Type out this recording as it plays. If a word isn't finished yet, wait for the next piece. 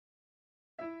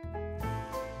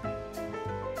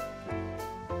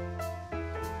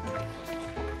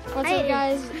What's up,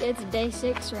 guys? It's day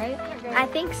 6, right? I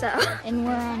think so. And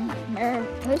we're on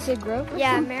Mariposa Grove.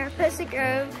 Yeah, Mariposa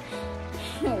Grove.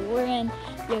 We're in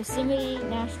Yosemite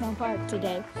National Park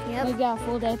today. Yep. We've got a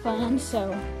full day planned,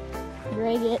 so you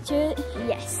ready to get to it?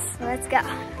 Yes, let's go.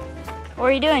 What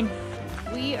are you doing?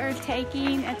 We are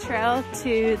taking a trail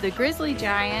to the Grizzly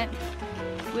Giant,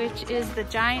 which is the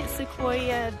giant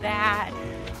sequoia that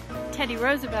Teddy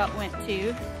Roosevelt went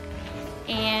to.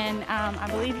 And I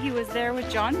believe he was there with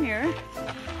John Muir.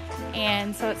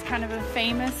 And so it's kind of a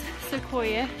famous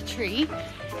sequoia tree.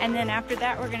 And then after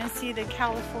that, we're gonna see the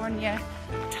California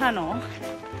Tunnel.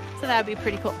 So that'd be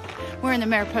pretty cool. We're in the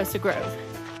Mariposa Grove.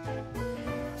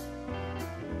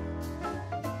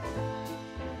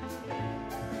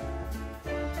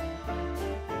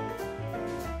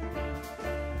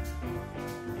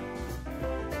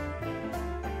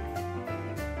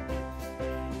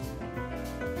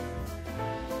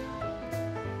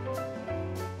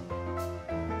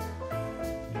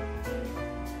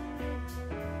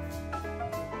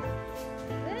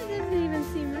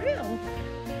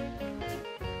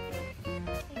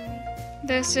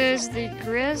 This is the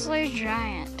Grizzly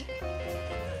Giant.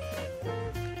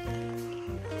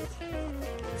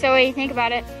 So what do you think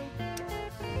about it?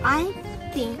 I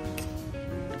think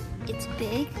it's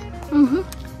big. Mm-hmm.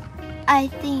 I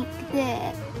think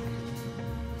that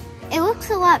it looks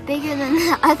a lot bigger than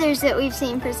the others that we've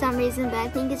seen for some reason, but I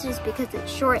think it's just because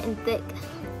it's short and thick.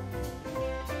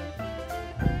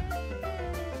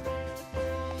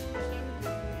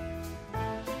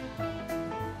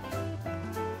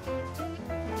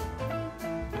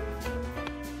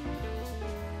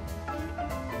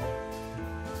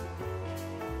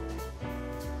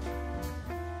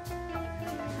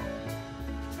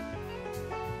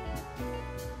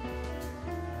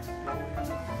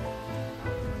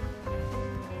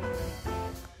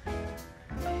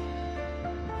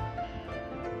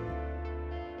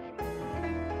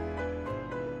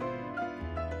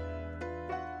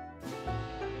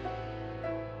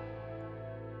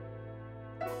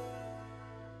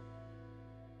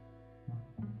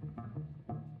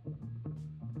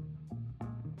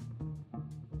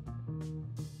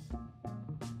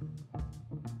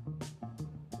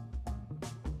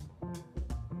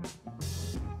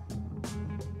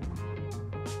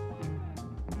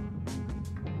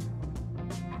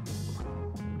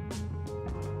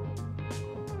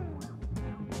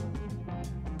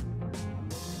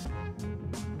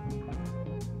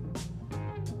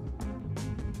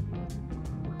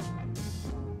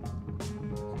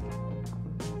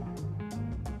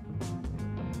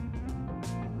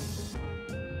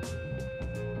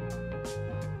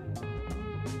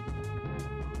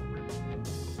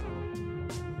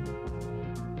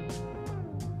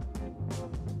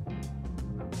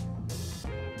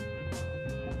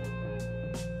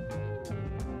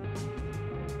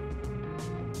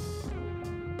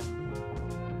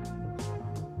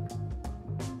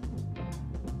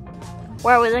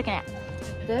 What are we looking at?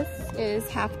 This is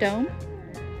Half Dome.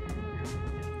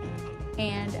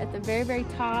 And at the very, very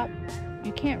top,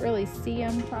 you can't really see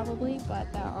them probably,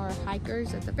 but there are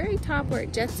hikers at the very top where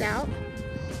it jets out.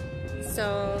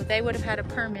 So they would have had a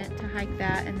permit to hike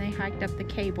that, and they hiked up the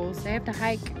cables. They have to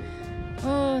hike,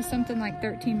 something like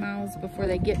 13 miles before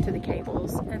they get to the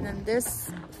cables. And then this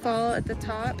fall at the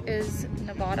top is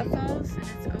Nevada Falls, and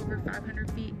it's over 500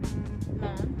 feet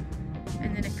long.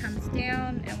 And then it comes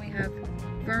down and we have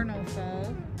Vernal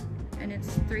Fall, and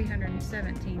it's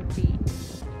 317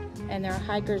 feet. And there are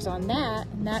hikers on that,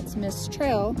 and that's Mist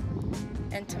Trail.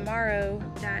 And tomorrow,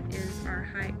 that is our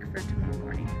hike for tomorrow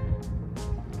morning.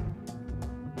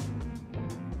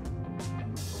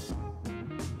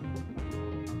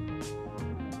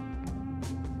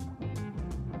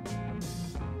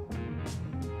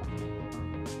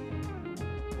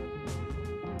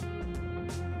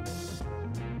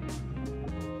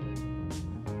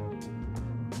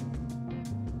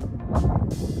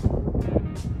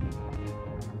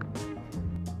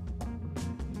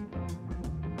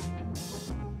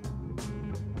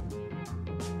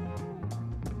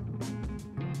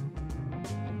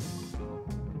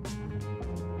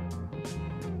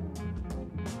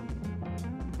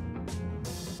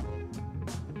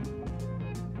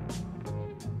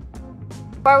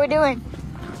 What are we doing?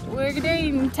 We're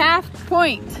doing Taft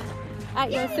Point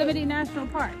at Yosemite National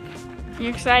Park. You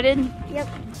excited? Yep.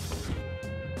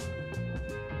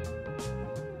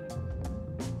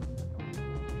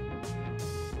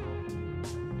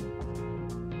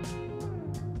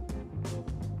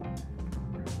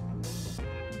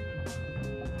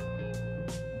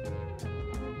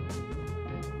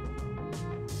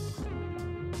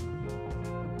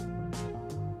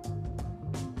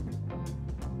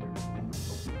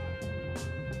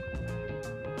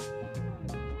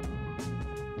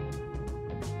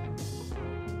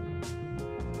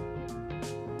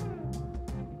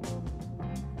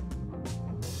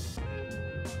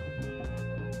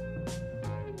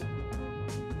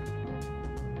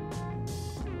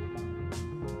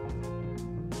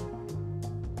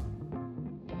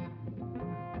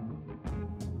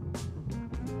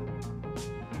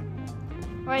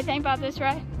 What do you think about this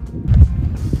ride?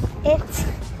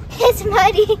 It's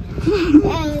muddy,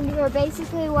 and we're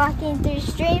basically walking through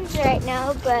streams right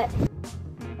now, but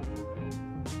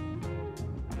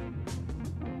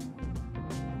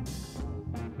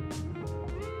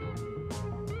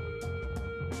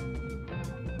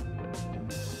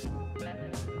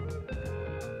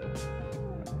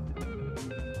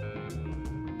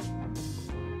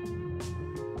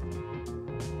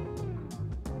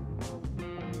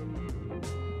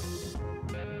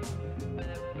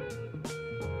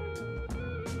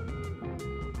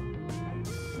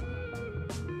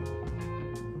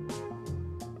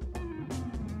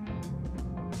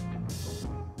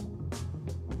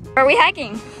Where are we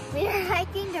hiking? we are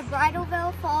hiking to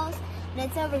Bridalveil Falls, and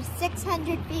it's over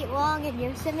 600 feet long in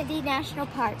Yosemite National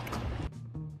Park.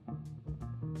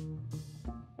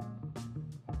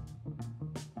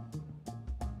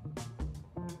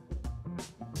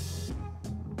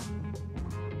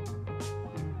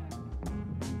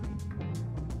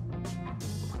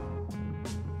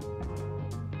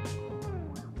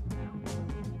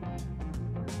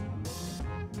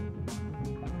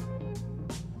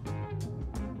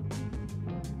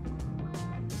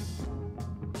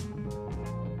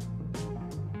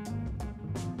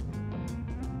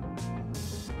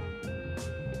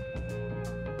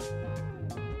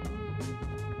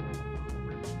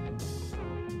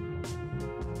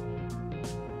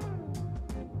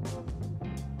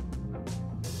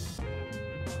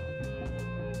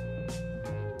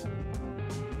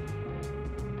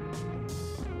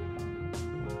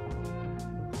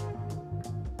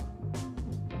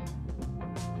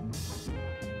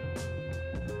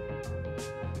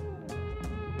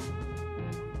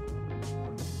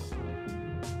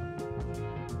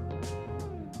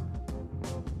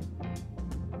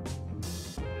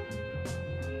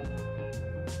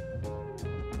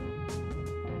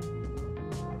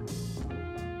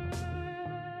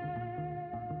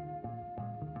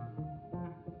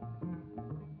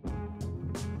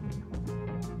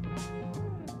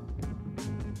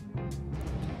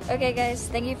 Okay guys,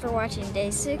 thank you for watching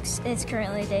day 6. It's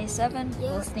currently day 7.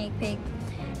 Little sneak peek.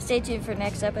 Stay tuned for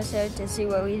next episode to see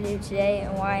what we do today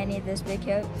and why I need this big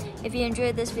coat. If you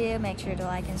enjoyed this video, make sure to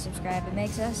like and subscribe. It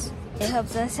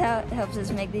helps us out, it helps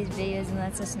us make these videos and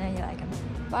lets us know you like them.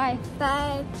 Bye.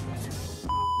 Bye.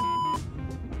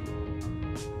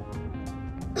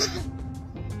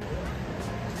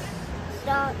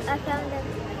 Stop, I found him.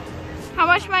 How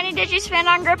much money did you spend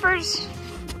on grippers?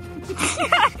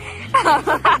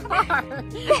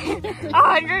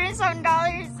 $100 and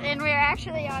something, and we're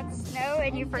actually on snow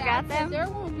and you forgot them? There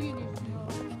won't be any snow.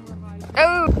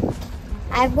 Oh!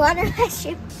 I have water my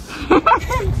shoe.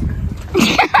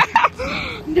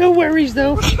 No worries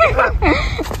though.